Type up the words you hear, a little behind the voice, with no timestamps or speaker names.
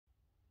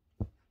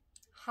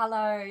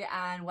Hello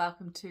and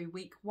welcome to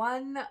week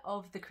 1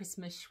 of the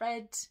Christmas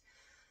shred.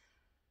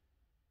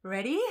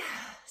 Ready?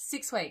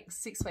 6 weeks.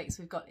 6 weeks.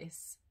 We've got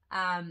this.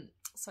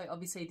 So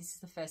obviously this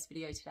is the first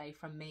video today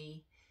from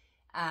me.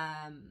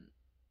 I'm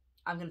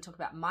going to talk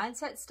about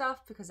mindset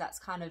stuff because that's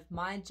kind of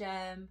my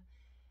jam.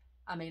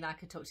 I mean, I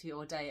could talk to you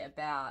all day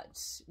about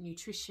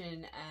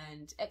nutrition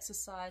and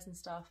exercise and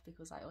stuff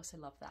because I also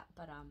love that.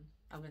 But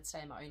I'm going to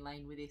stay in my own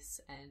lane with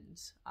this,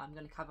 and I'm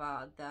going to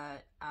cover the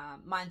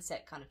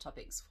mindset kind of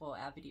topics for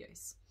our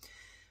videos.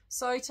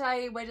 So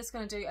today we're just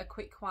going to do a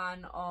quick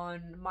one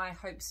on my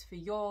hopes for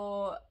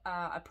your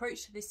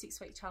approach to this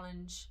 6-week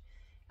challenge,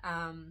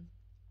 and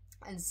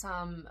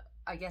some,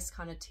 I guess,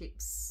 kind of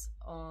tips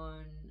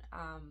on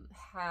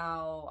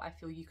how I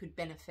feel you could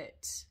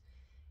benefit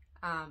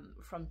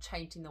from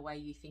changing the way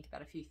you think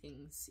about a few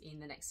things in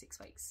the next 6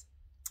 weeks.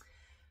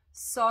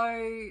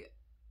 So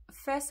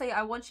firstly,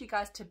 I want you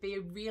guys to be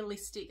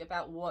realistic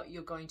about what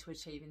you're going to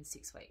achieve in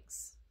 6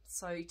 weeks.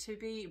 So to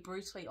be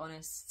brutally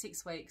honest,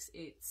 6 weeks,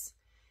 it's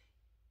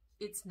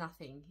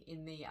nothing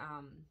in the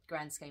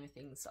grand scheme of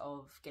things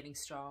of getting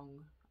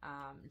strong,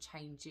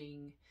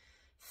 changing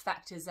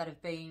factors that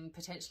have been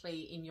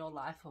potentially in your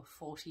life for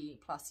 40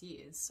 plus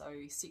years. So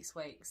 6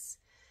 weeks,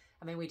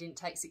 I mean, we didn't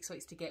take 6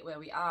 weeks to get where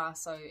we are,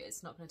 so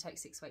it's not going to take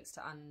 6 weeks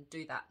to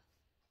undo that.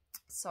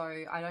 So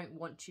I don't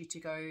want you to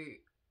go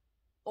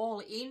all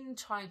in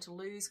trying to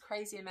lose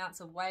crazy amounts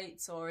of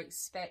weights or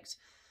expect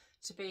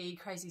to be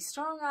crazy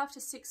strong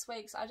after 6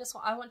 weeks. I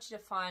want you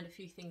to find a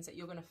few things that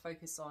you're going to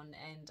focus on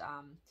and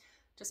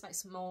just make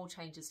small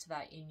changes to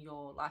that in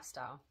your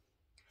lifestyle.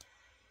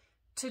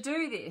 To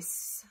do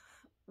this,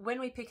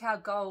 when we pick our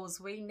goals,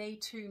 we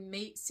need to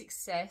meet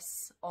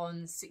success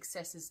on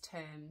success's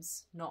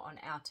terms, not on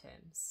our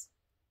terms.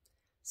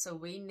 So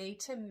we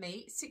need to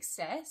meet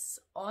success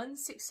on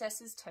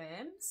success's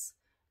terms,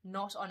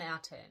 not on our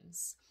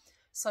terms.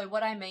 So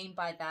what I mean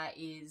by that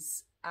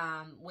is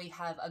we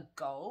have a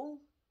goal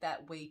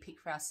that we pick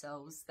for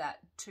ourselves that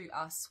to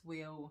us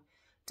will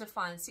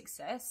define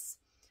success.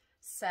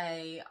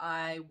 Say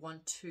I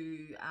want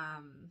to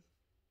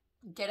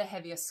get a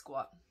heavier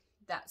squat.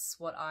 That's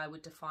what I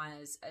would define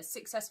as a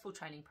successful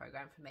training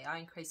program for me. I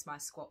increase my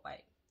squat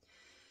weight.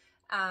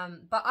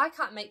 But I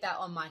can't make that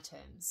on my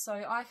terms. So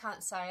I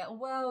can't say,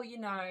 well, you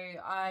know,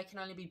 I can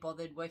only be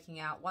bothered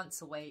working out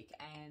once a week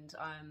and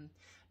I'm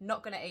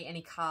not going to eat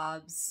any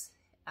carbs.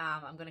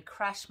 I'm going to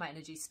crash my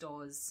energy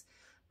stores,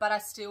 but I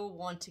still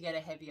want to get a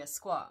heavier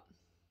squat.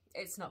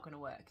 It's not going to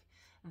work.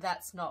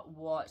 That's not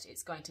what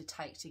it's going to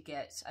take to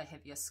get a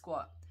heavier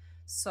squat.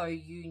 So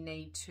you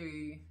need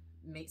to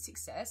meet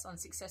success on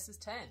success's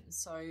terms.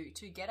 So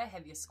to get a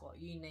heavier squat,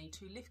 you need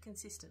to lift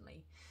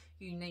consistently.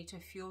 You need to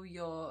fuel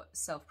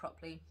yourself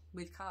properly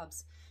with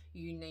carbs.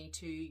 You need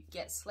to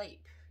get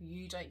sleep.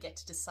 You don't get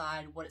to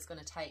decide what it's going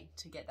to take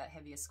to get that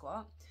heavier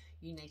squat.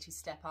 You need to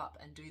step up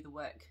and do the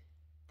work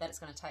that it's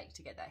going to take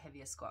to get that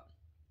heavier squat.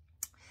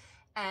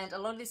 And a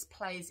lot of this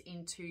plays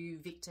into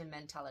victim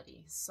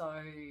mentality. So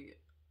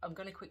I'm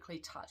going to quickly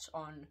touch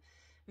on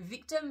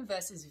victim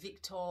versus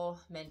victor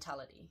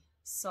mentality.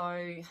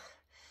 So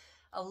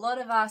a lot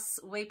of us,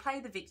 we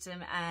play the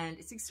victim and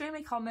it's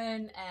extremely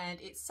common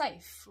and it's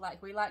safe.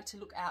 Like we like to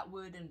look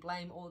outward and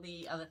blame all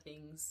the other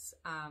things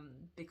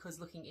because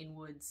looking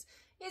inwards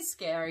is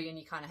scary and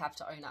you kind of have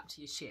to own up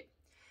to your shit.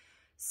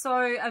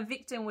 So a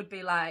victim would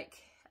be like,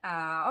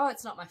 oh,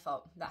 it's not my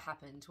fault that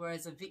happened.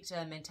 Whereas a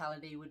victor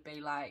mentality would be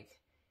like,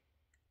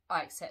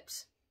 I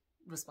accept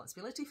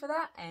responsibility for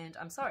that and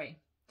I'm sorry.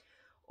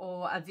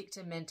 Or a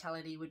victim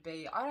mentality would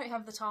be, I don't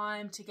have the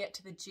time to get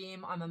to the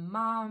gym. I'm a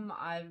mum.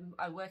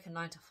 I work a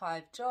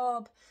 9-to-5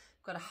 job.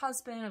 I've got a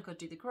husband. I've got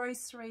to do the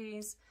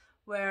groceries.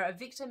 Where a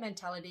victim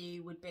mentality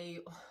would be,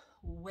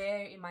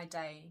 where in my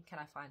day can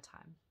I find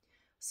time?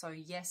 So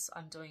yes,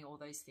 I'm doing all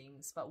those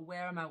things, but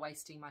where am I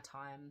wasting my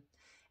time?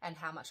 And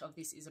how much of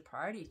this is a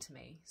priority to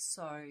me?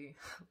 So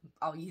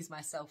I'll use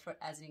myself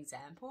as an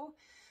example.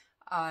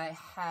 I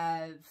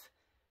have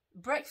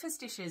breakfast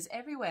dishes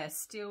everywhere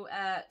still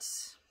at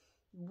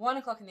 1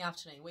 o'clock in the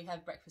afternoon. We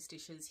have breakfast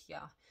dishes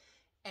here,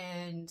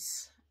 and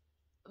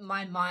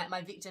my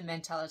victim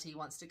mentality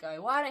wants to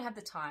go, well, I don't have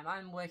the time.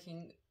 I'm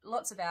working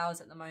lots of hours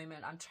at the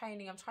moment. I'm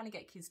training. I'm trying to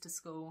get kids to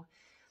school.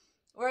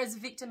 Whereas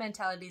victim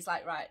mentality is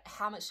like, right,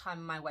 how much time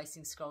am I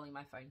wasting scrolling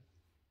my phone?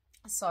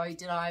 So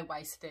did I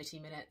waste 30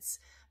 minutes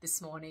this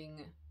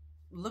morning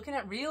looking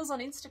at reels on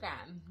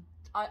Instagram?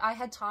 I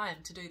had time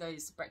to do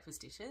those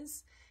breakfast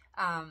dishes,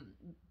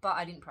 but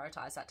I didn't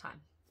prioritize that time.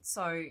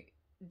 So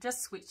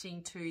just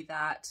switching to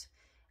that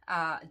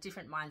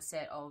different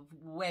mindset of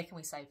where can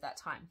we save that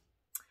time.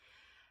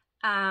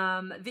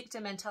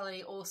 Victim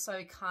mentality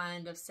also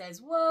kind of says,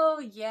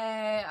 well,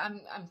 yeah,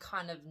 I'm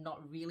kind of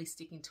not really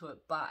sticking to it,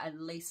 but at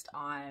least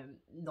I'm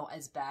not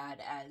as bad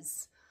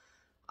as,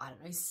 I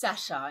don't know,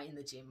 Sasha in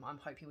the gym. I'm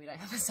hoping we don't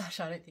have a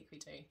Sasha. I don't think we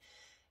do.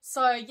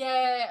 So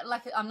yeah,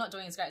 like I'm not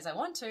doing as great as I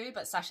want to,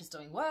 but Sasha's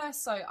doing worse,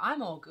 so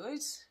I'm all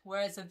good.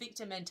 Whereas a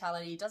victim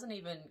mentality doesn't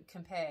even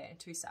compare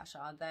to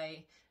Sasha.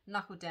 They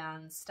knuckle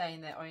down, stay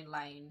in their own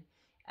lane,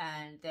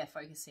 and they're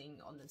focusing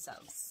on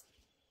themselves.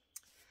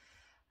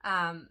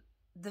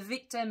 The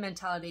victim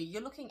mentality,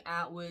 you're looking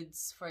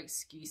outwards for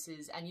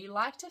excuses and you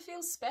like to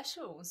feel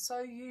special.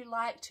 So you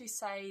like to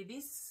say,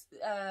 this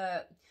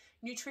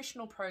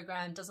nutritional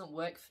program doesn't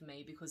work for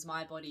me because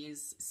my body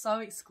is so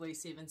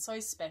exclusive and so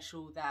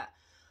special that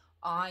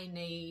I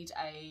need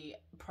a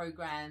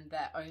program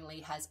that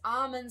only has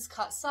almonds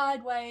cut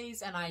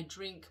sideways, and I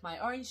drink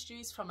my orange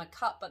juice from a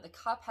cup, but the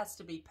cup has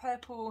to be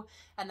purple,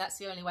 and that's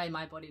the only way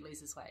my body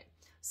loses weight.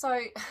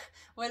 So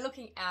we're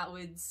looking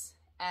outwards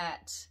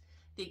at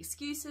the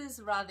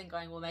excuses rather than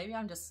going, well, maybe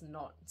I'm just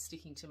not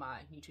sticking to my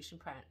nutrition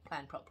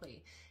plan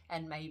properly,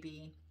 and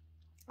maybe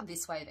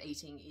this way of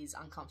eating is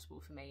uncomfortable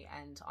for me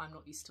and I'm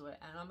not used to it,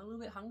 and I'm a little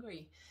bit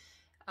hungry,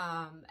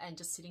 and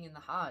just sitting in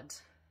the hard.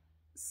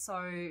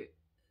 So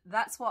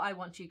that's what I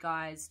want you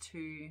guys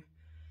to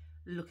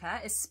look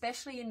at,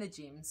 especially in the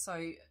gym.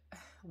 So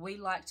we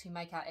like to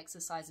make our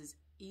exercises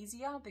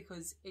easier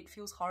because it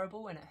feels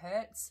horrible and it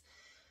hurts.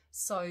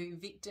 So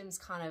victims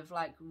kind of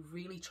like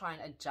really try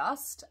and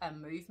adjust a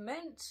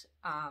movement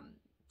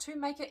to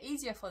make it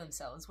easier for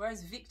themselves.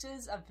 Whereas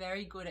victors are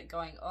very good at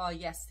going, oh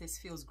yes, this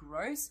feels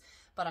gross,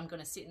 but I'm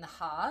going to sit in the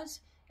hard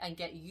and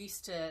get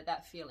used to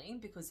that feeling,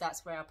 because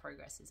that's where our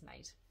progress is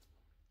made.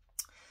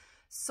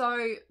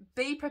 So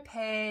be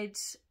prepared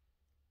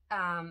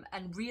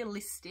and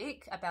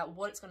realistic about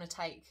what it's going to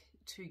take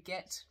to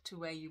get to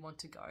where you want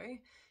to go,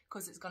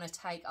 because it's going to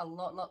take a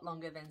lot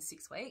longer than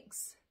 6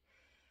 weeks.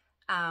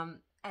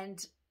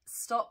 And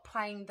stop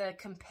playing the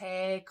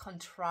compare,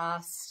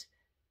 contrast,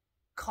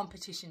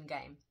 competition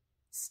game.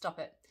 Stop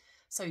it.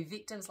 So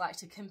victims like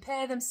to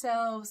compare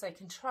themselves, they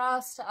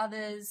contrast to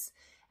others,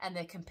 and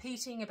they're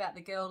competing about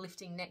the girl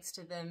lifting next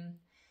to them.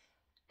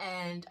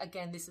 And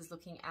again, this is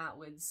looking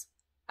outwards.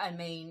 I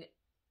mean,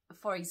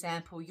 for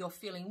example, you're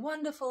feeling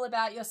wonderful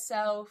about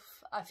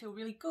yourself. I feel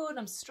really good.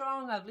 I'm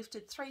strong. I've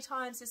lifted 3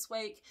 times this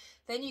week.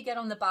 Then you get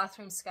on the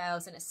bathroom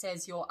scales and it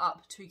says you're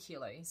up 2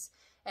 kilos.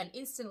 And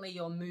instantly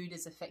your mood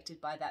is affected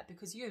by that,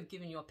 because you have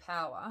given your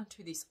power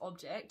to this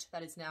object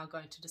that is now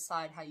going to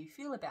decide how you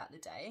feel about the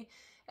day.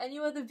 And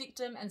you are the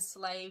victim and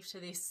slave to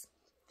this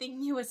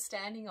thing you were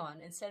standing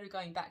on, instead of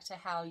going back to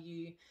how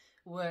you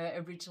were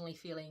originally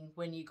feeling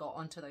when you got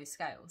onto those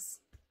scales.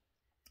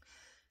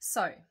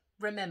 So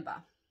remember,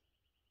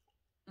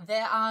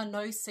 there are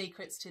no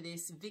secrets to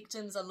this.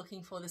 Victims are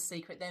looking for the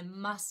secret. There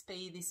must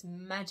be this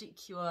magic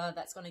cure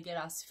that's going to get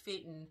us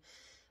fit and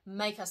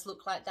make us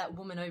look like that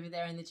woman over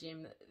there in the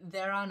gym.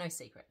 There are no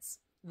secrets.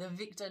 The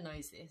victor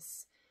knows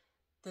this.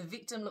 The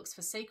victim looks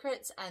for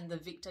secrets and the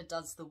victor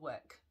does the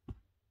work.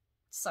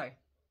 So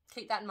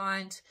keep that in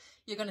mind.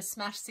 You're going to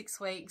smash 6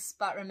 weeks,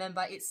 but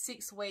remember, it's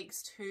 6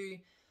 weeks to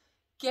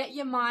get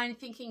your mind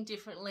thinking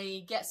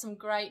differently, get some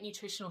great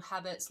nutritional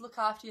habits, look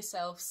after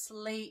yourself,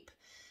 sleep,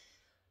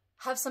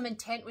 have some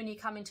intent when you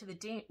come into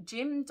the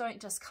gym.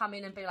 Don't just come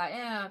in and be like,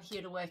 yeah, I'm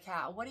here to work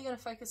out. What are you going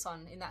to focus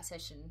on in that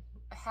session?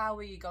 How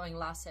were you going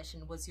last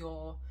session? Was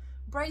your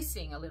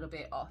bracing a little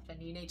bit off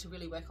and you need to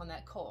really work on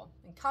that core?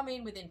 And come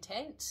in with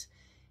intent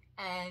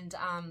and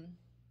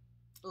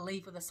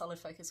leave with a solid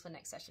focus for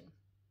next session.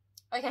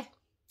 Okay,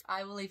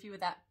 I will leave you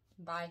with that.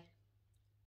 Bye.